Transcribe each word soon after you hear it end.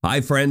Hi,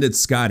 friend, it's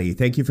Scotty.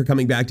 Thank you for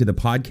coming back to the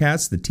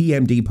podcast. The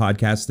TMD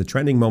podcast, the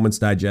Trending Moments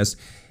Digest,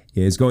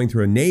 is going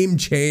through a name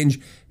change.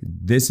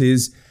 This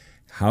is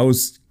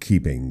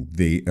housekeeping.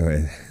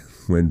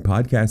 When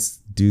podcasts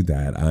do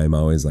that, I'm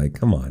always like,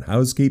 come on,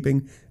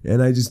 housekeeping?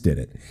 And I just did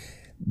it.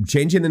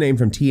 Changing the name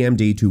from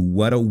TMD to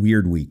What a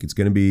Weird Week. It's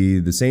going to be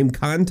the same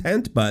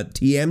content, but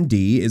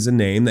TMD is a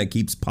name that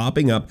keeps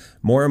popping up.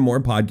 More and more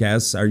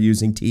podcasts are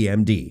using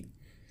TMD.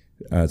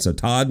 So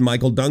Todd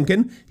Michael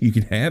Duncan, you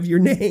can have your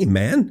name,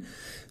 man.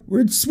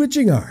 We're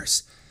switching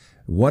ours.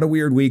 What a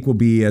Weird Week will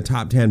be a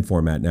top 10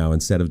 format now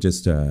instead of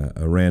just a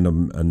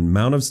random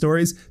amount of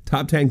stories.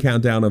 Top 10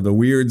 countdown of the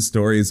weird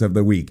stories of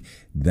the week.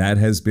 That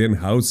has been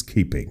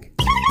housekeeping.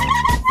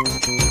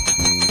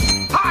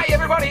 Hi,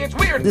 everybody, it's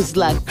Weird. This is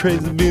like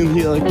crazy being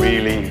here.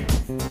 Really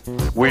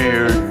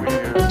weird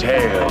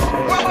tales.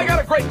 Well, I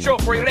got a great show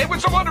for you today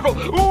with some wonderful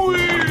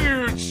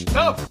weird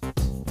stuff.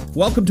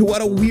 Welcome to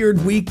What a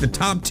Weird Week, the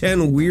top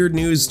 10 weird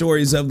news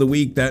stories of the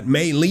week that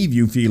may leave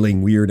you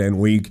feeling weird and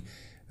weak.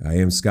 I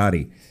am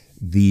Scotty.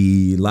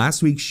 The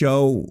last week's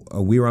show,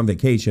 we were on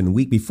vacation. The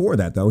week before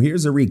that, though,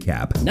 here's a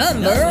recap.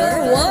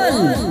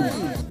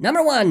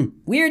 Number one,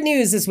 weird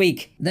news this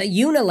week. The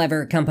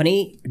Unilever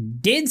company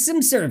did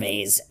some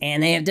surveys,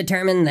 and they have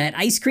determined that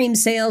ice cream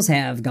sales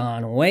have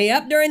gone way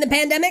up during the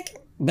pandemic,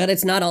 but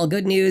it's not all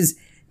good news.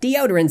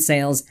 Deodorant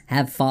sales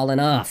have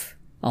fallen off.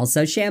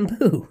 Also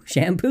shampoo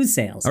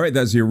sales. All right,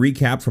 that's your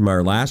recap from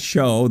our last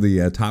show,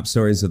 the top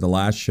stories of the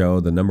last show.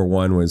 The number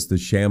one was the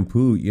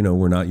shampoo. You know,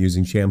 we're not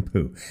using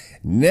shampoo.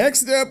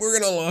 Next up, we're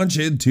going to launch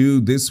into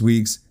this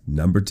week's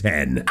number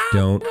 10.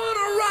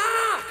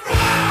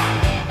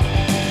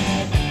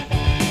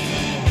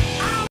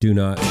 Do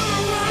not.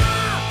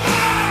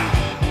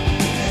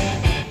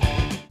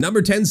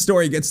 Number 10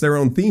 story gets their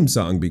own theme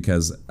song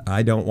because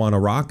I Don't Want to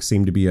Rock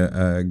seemed to be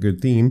a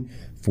good theme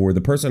for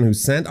the person who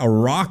sent a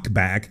rock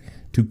back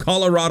to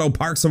Colorado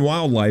Parks and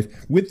Wildlife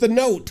with the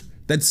note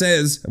that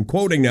says, I'm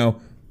quoting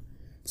now,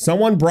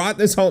 someone brought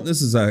this home.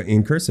 This is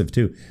in cursive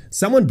too.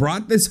 Someone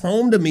brought this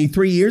home to me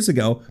 3 years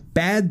ago.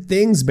 Bad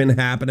things been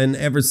happening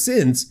ever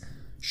since.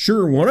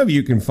 Sure, one of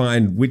you can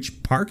find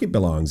which park it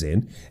belongs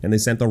in. And they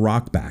sent the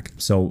rock back.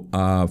 So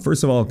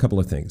first of all, a couple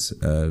of things.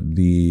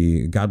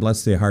 God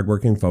bless the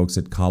hardworking folks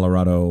at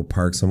Colorado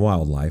Parks and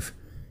Wildlife.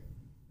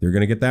 They're going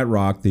to get that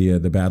rock, the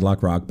bad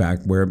luck rock,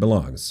 back where it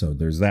belongs. So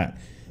there's that.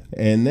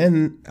 And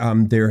then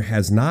there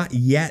has not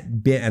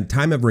yet been, at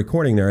time of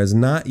recording, there has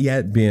not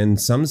yet been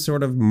some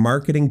sort of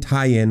marketing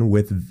tie-in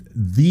with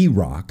The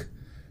Rock,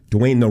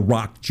 Dwayne The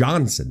Rock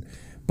Johnson.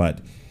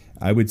 But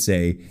I would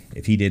say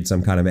if he did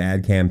some kind of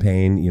ad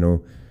campaign, you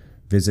know,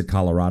 visit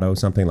Colorado,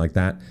 something like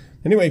that.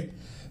 Anyway,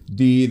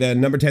 the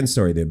number 10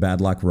 story, the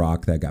bad luck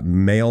rock that got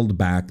mailed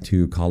back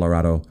to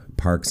Colorado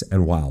Parks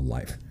and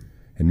Wildlife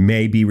and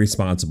may be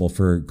responsible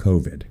for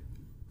COVID.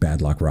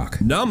 Bad luck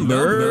rock.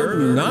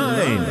 Number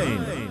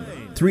 9.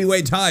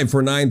 Three-way tie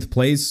for 9th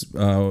place,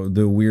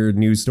 the weird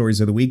news stories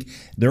of the week.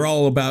 They're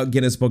all about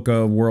Guinness Book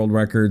of World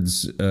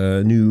Records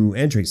new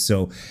entries.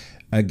 So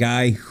a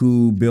guy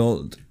who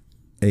built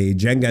a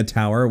Jenga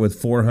tower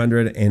with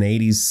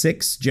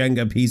 486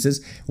 Jenga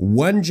pieces,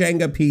 one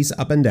Jenga piece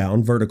up and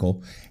down,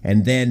 vertical,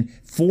 and then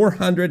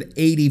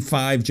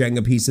 485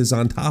 Jenga pieces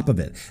on top of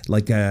it,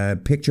 like a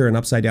picture an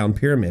upside-down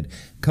pyramid.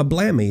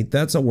 Kablammy,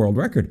 that's a world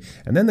record.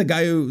 And then the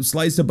guy who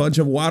sliced a bunch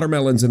of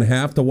watermelons in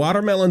half, the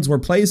watermelons were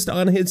placed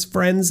on his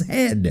friend's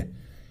head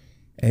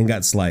and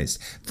got sliced.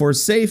 For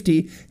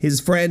safety, his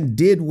friend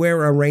did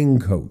wear a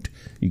raincoat.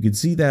 You can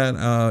see that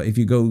if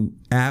you go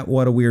at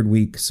What a Weird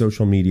Week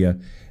social media,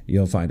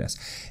 you'll find us.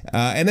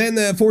 And then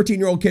the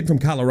 14-year-old kid from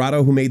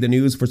Colorado who made the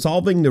news for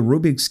solving the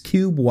Rubik's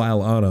Cube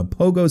while on a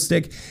pogo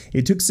stick.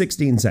 It took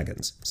 16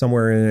 seconds,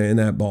 somewhere in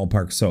that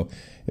ballpark. So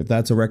if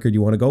that's a record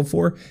you want to go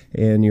for,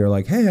 and you're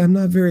like, hey, I'm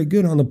not very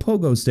good on the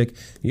pogo stick,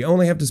 you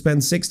only have to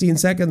spend 16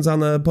 seconds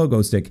on the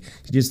pogo stick.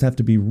 You just have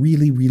to be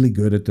really, really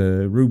good at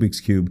the Rubik's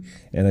Cube.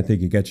 And I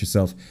think you get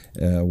yourself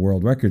a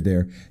world record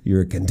there.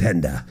 You're a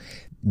contender.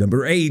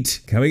 Number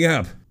 8, coming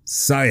up,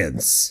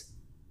 science,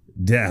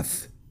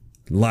 death,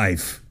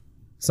 life.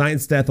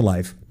 Science, death,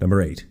 life,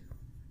 number 8.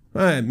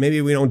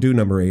 Maybe we don't do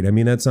number 8. I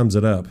mean, that sums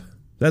it up.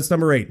 That's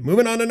number 8.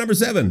 Moving on to number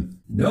 7.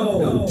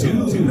 No,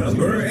 to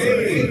number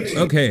 8.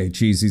 Okay,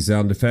 cheesy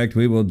sound effect.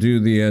 We will do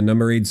the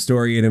number 8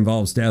 story. It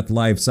involves death,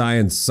 life,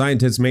 science.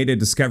 Scientists made a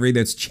discovery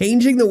that's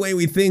changing the way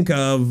we think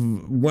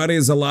of what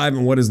is alive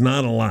and what is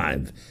not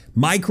alive.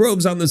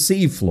 Microbes on the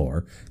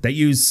seafloor that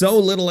use so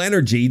little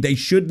energy, they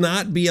should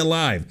not be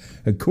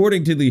alive.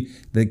 According to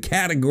the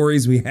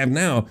categories we have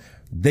now,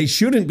 they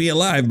shouldn't be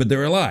alive, but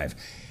they're alive.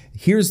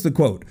 Here's the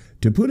quote.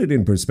 To put it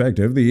in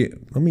perspective,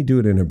 let me do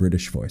it in a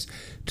British voice.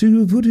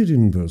 To put it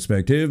in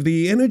perspective,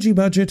 the energy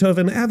budget of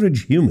an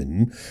average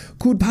human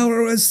could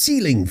power a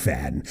ceiling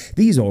fan.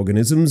 These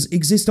organisms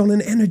exist on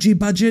an energy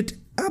budget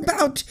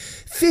about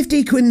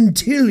 50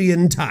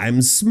 quintillion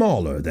times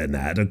smaller than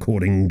that,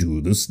 according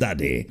to the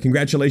study.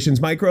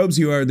 Congratulations, microbes.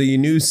 You are the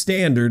new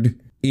standard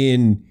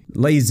in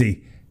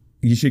lazy.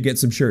 You should get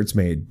some shirts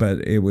made, but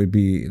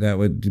that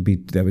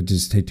would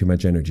just take too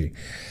much energy.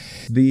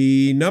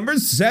 The number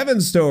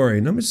 7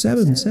 story, number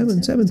 7.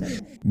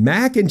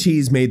 Mac and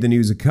cheese made the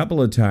news a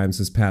couple of times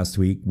this past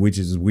week, which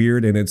is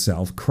weird in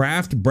itself.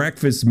 Kraft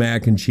breakfast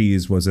mac and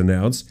cheese was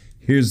announced.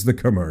 Here's the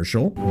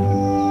commercial.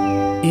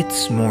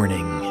 It's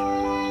morning.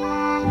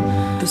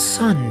 The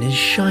sun is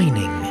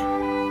shining.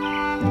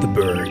 The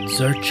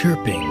birds are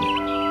chirping.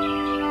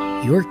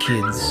 Your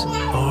kids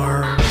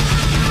are...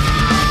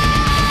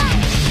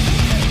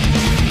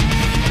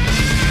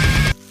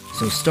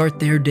 So start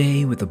their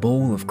day with a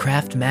bowl of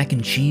Kraft mac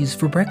and cheese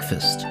for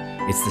breakfast.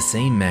 It's the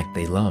same mac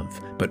they love,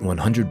 but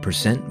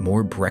 100%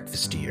 more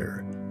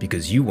breakfastier.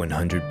 Because you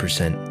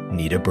 100%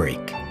 need a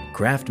break.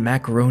 Kraft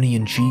macaroni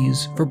and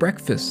cheese for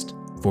breakfast.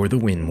 For the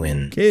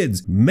win-win.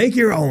 Kids, make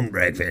your own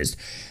breakfast.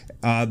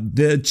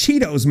 The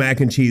Cheetos mac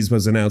and cheese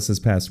was announced this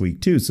past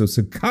week, too. So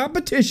some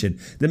competition.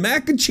 The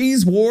mac and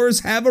cheese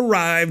wars have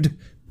arrived.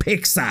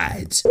 Pick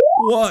sides.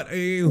 What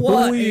a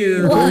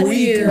weird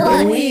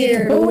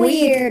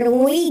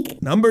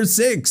week. Number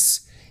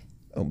 6.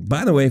 Oh,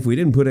 by the way, if we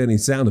didn't put any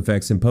sound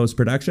effects in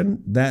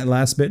post-production, that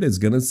last bit is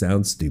going to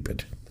sound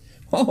stupid.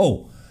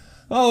 Oh,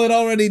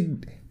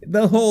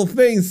 the whole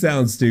thing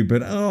sounds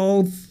stupid.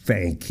 Oh,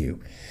 thank you.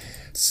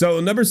 So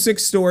number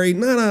 6 story,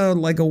 not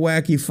like a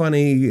wacky,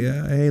 funny,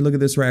 hey, look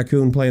at this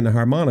raccoon playing the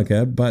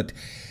harmonica, but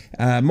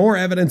more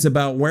evidence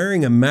about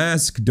wearing a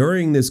mask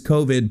during this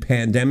COVID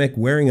pandemic,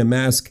 wearing a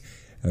mask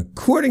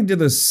according to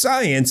the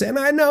science. And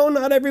I know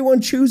not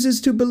everyone chooses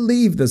to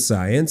believe the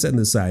science and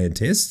the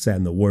scientists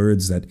and the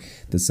words that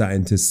the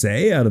scientists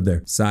say out of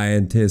their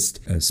scientist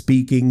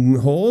speaking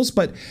holes,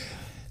 but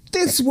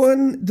this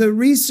one, the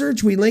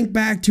research, we link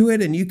back to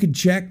it and you could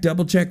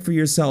double check for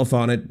yourself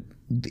on it.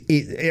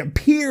 It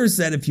appears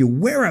that if you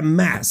wear a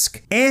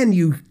mask and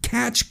you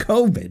catch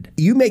COVID,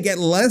 you may get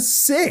less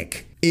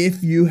sick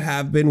if you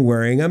have been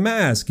wearing a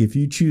mask. If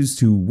you choose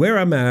to wear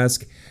a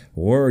mask,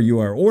 or you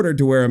are ordered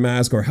to wear a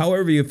mask, or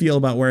however you feel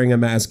about wearing a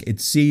mask,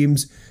 it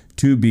seems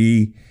to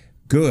be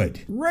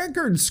good.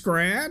 Record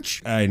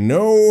scratch. I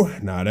know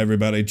not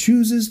everybody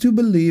chooses to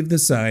believe the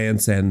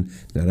science, and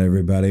not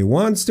everybody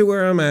wants to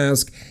wear a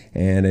mask,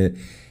 and it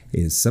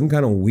is some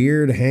kind of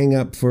weird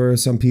hang-up for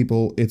some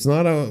people. It's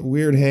not a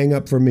weird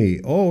hang-up for me.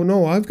 Oh,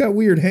 no, I've got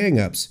weird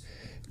hang-ups.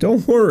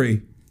 Don't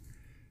worry.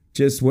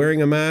 Just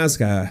wearing a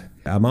mask,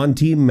 I'm on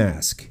team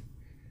mask.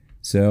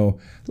 So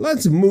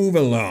let's move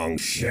along,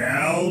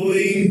 shall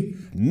we?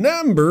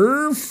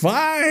 Number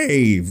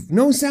 5.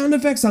 No sound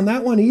effects on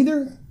that one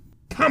either?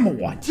 Come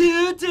on.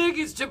 2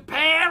 tickets to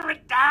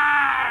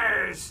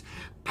paradise.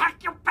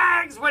 Pack your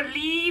bags, we're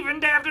leaving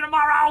day after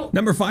tomorrow.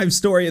 Number 5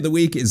 story of the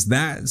week is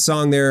that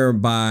song there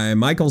by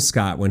Michael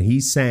Scott. When he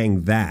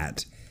sang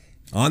that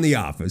on The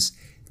Office,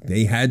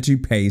 they had to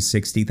pay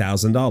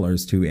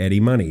 $60,000 to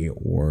Eddie Money,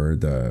 or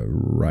the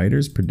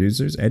writers,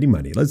 producers, Eddie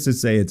Money. Let's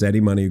just say it's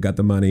Eddie Money who got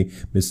the money.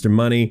 Mr.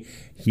 Money,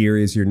 here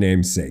is your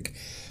namesake.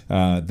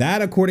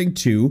 That, according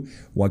to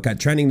what got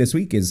trending this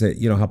week, is that,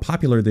 how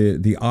popular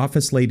the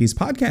Office Ladies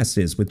podcast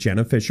is with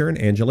Jenna Fisher and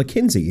Angela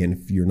Kinsey. And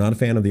if you're not a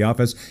fan of The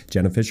Office,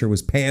 Jenna Fisher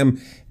was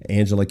Pam.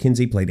 Angela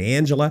Kinsey played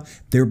Angela.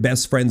 They're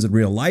best friends in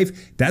real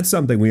life. That's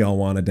something we all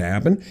wanted to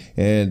happen.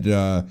 And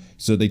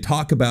so they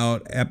talk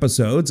about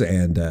episodes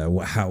and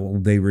how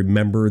they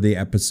remember the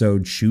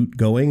episode shoot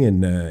going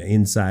and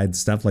inside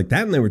stuff like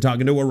that. And they were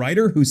talking to a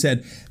writer who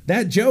said,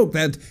 that joke,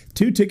 that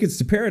 2 tickets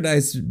to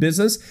paradise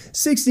business,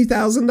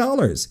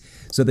 $60,000.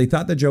 So they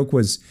thought the joke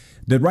was,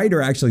 the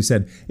writer actually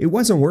said it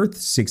wasn't worth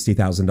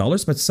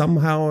 $60,000, but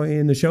somehow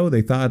in the show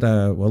they thought,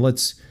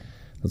 let's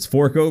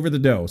fork over the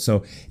dough.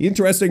 So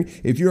interesting.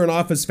 If you're an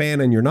Office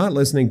fan and you're not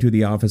listening to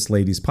the Office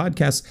Ladies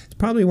podcast, it's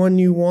probably one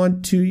you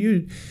want to.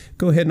 You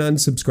go ahead and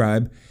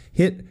unsubscribe,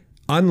 hit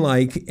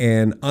unlike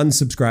and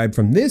unsubscribe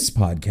from this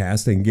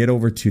podcast, and get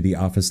over to the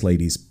Office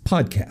Ladies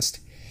podcast.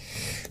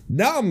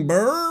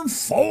 Number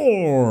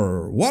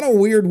 4. What a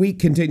Weird Week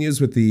continues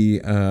with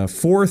the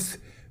 4th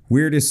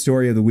weirdest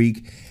story of the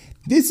week.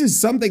 This is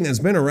something that's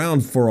been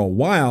around for a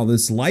while,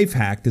 this life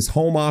hack, this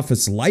home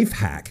office life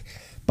hack,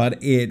 but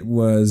it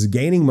was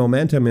gaining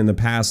momentum in the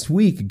past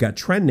week. It got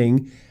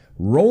trending.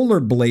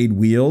 Rollerblade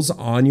wheels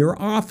on your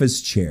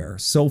office chair.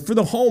 So for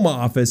the home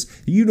office,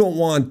 you don't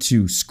want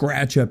to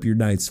scratch up your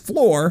nice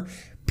floor.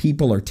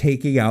 People are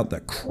taking out the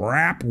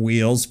crap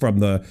wheels from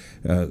the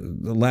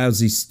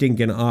lousy,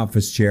 stinking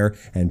office chair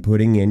and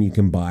putting in, you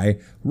can buy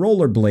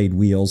rollerblade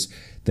wheels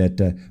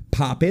that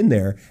pop in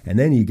there, and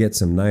then you get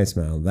some nice,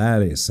 now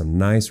that is some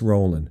nice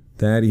rolling.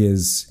 That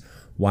is,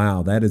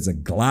 wow, that is a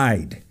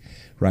glide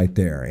right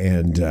there.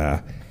 And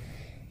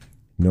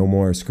no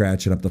more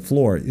scratching up the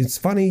floor. It's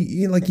funny,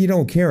 you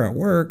don't care at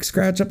work.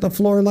 Scratch up the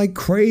floor like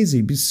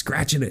crazy. Be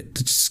scratching it.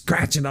 Just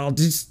scratch it all.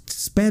 Just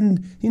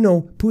spend,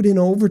 put in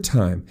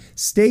overtime.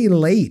 Stay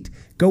late.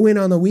 Go in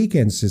on the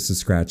weekends just to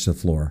scratch the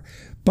floor.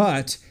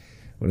 But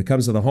when it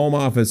comes to the home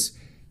office,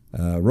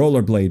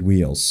 rollerblade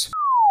wheels.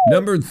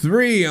 Number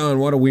 3 on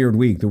What a Weird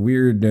Week. The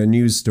weird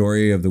news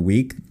story of the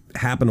week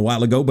happened a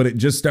while ago, but it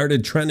just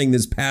started trending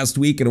this past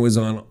week, and it was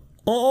on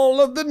all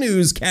of the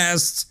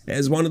newscasts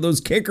as one of those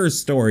kicker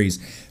stories.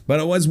 But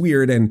it was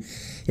weird, and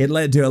it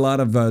led to a lot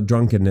of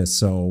drunkenness,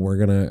 so we're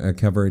going to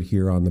cover it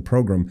here on the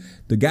program.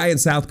 The guy in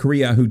South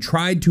Korea who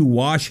tried to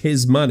wash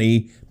his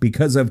money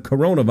because of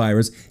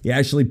coronavirus, he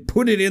actually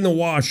put it in the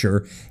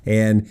washer,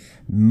 and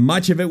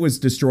much of it was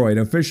destroyed.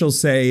 Officials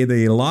say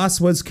the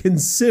loss was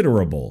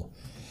considerable.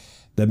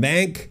 The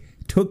bank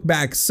took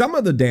back some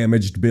of the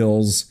damaged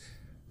bills,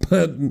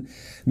 but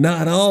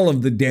not all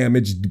of the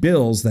damaged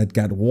bills that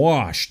got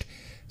washed.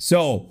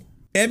 So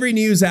every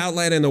news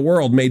outlet in the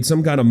world made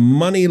some kind of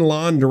money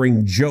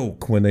laundering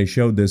joke when they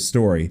showed this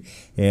story.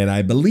 And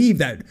I believe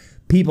that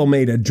people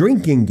made a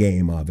drinking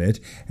game of it,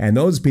 and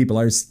those people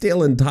are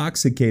still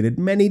intoxicated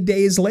many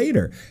days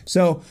later.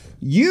 So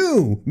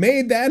you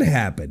made that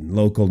happen,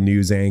 local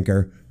news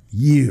anchor.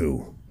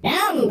 You.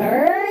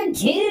 Number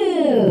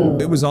 2.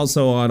 It was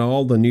also on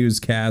all the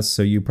newscasts,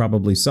 so you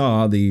probably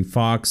saw the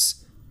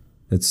fox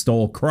that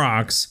stole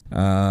Crocs.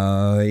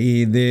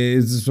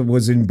 This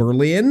was in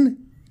Berlin.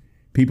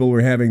 People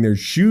were having their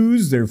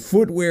shoes, their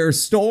footwear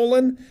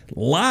stolen, a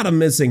lot of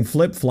missing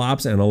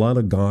flip-flops, and a lot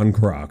of gone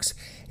Crocs.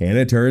 And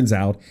it turns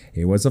out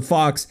it was a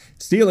fox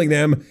stealing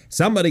them.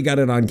 Somebody got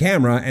it on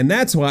camera, and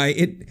that's why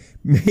it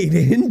made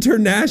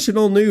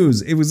international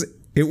news.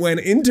 It went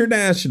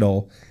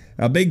international.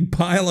 A big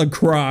pile of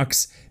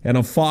Crocs and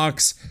a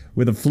fox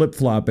with a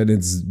flip-flop in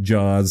its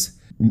jaws.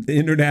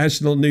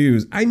 International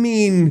news. I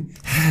mean,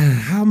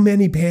 how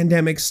many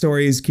pandemic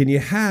stories can you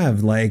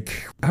have?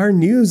 Like, our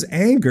news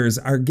anchors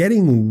are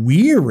getting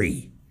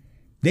weary.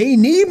 They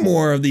need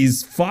more of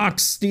these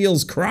Fox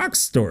steals Crocs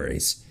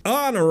stories.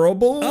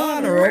 Honorable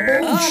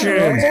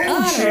mentions.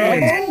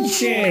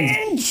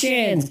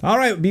 All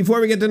right,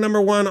 before we get to number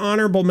 1,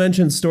 honorable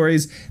mention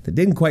stories that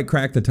didn't quite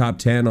crack the top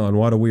 10 on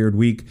What a Weird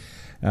Week.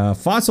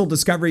 Fossil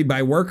discovery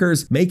by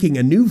workers making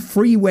a new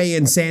freeway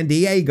in San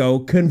Diego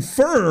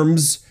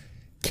confirms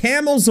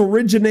camels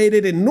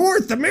originated in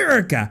North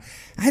America.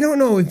 I don't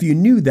know if you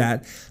knew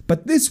that,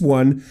 but this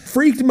one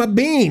freaked my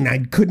bean. I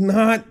could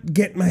not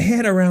get my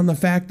head around the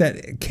fact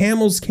that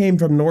camels came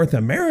from North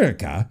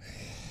America.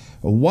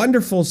 A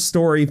wonderful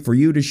story for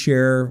you to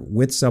share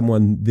with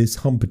someone this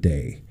hump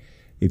day.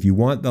 If you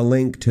want the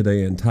link to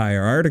the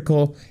entire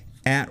article,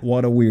 at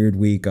What a Weird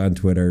Week on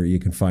Twitter, you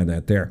can find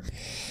that there.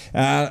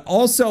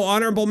 Also,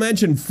 honorable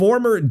mention,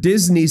 former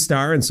Disney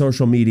star and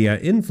social media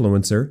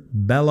influencer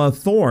Bella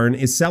Thorne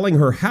is selling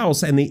her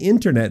house, and the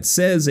internet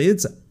says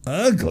it's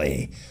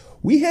ugly.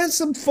 We have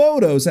some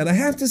photos, and I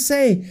have to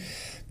say,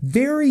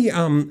 very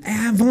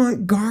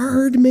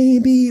avant-garde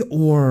maybe,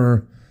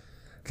 or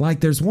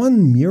like there's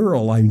one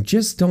mural, I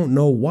just don't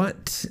know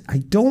what. I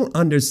don't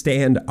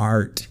understand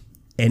art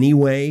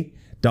anyway.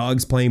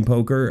 Dogs playing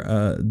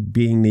poker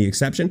being the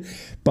exception.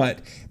 But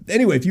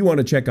anyway, if you want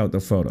to check out the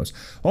photos.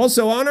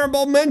 Also,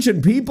 honorable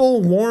mention,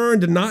 people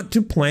warned not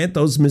to plant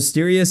those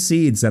mysterious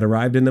seeds that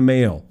arrived in the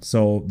mail.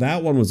 So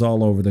that one was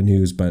all over the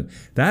news, but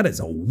that is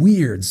a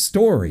weird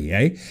story,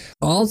 eh?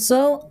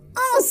 Also,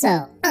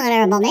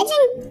 honorable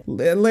mention.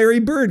 Larry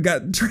Bird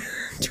got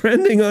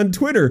trending on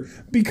Twitter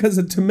because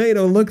a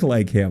tomato looked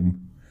like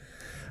him.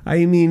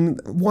 I mean,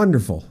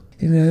 wonderful.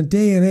 In a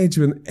day and age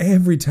when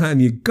every time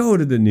you go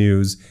to the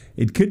news,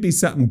 it could be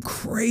something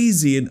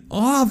crazy and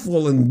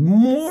awful and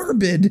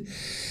morbid.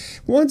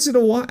 Once in a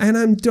while, and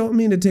I don't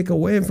mean to take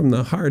away from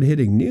the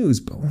hard-hitting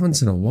news, but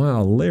once in a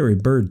while, Larry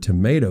Bird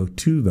Tomato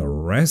to the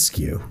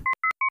rescue.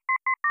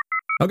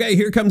 Okay,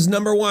 here comes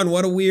number 1.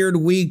 What a Weird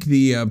Week,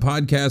 the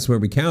podcast where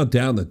we count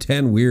down the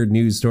 10 weird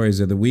news stories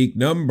of the week.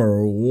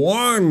 Number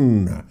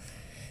 1.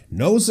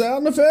 No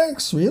sound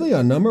effects? Really?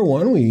 On number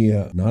 1, we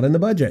not in the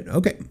budget.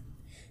 Okay.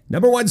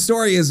 Number 1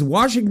 story is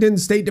Washington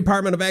State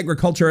Department of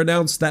Agriculture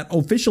announced that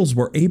officials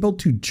were able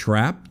to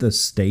trap the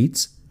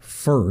state's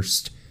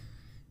first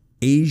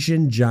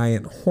Asian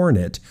giant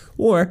hornet,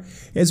 or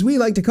as we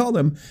like to call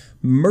them,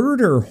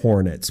 murder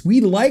hornets.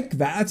 We like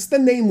that. That's the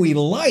name we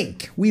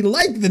like. We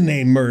like the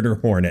name murder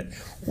hornet.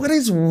 What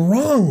is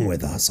wrong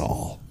with us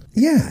all?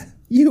 Yeah,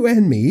 you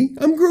and me.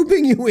 I'm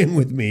grouping you in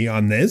with me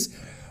on this.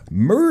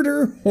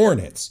 Murder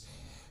hornets.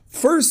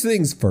 First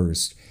things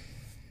first.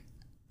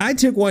 I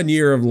took 1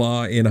 year of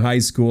law in high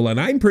school, and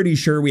I'm pretty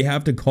sure we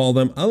have to call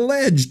them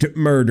alleged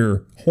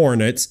murder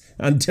hornets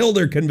until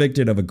they're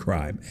convicted of a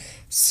crime.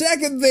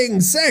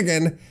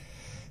 Second,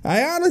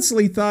 I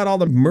honestly thought all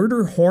the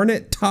murder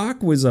hornet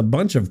talk was a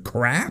bunch of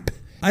crap.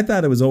 I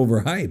thought it was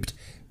overhyped,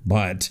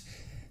 but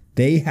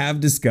they have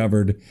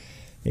discovered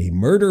a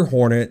murder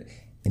hornet,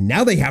 and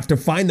now they have to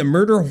find the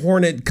murder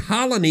hornet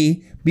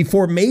colony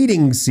before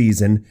mating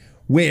season,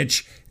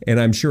 which, and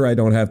I'm sure I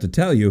don't have to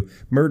tell you,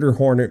 murder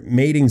hornet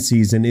mating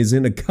season is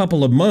in a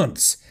couple of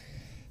months.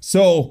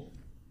 So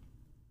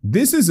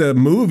this is a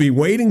movie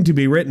waiting to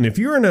be written. If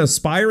you're an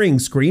aspiring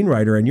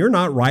screenwriter and you're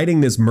not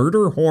writing this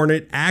murder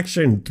hornet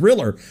action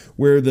thriller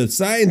where the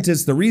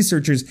scientists, the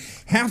researchers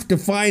have to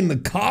find the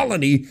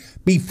colony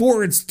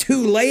before it's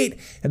too late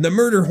and the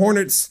murder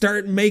hornets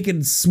start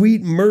making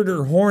sweet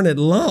murder hornet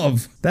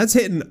love, that's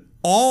hitting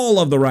all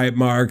of the right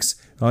marks.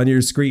 on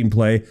your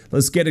screenplay.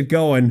 Let's get it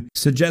going.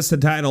 Suggest the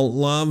title,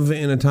 Love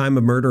in a Time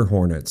of Murder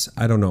Hornets.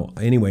 I don't know.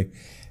 Anyway,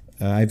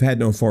 I've had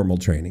no formal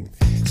training.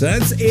 So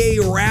that's a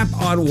wrap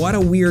on What a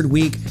Weird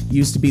Week.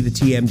 Used to be the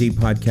TMD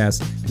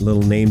podcast. A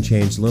little name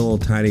change, little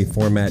tiny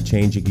format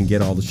change. You can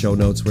get all the show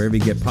notes wherever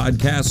you get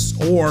podcasts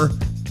or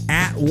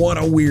at What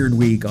a Weird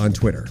Week on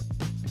Twitter.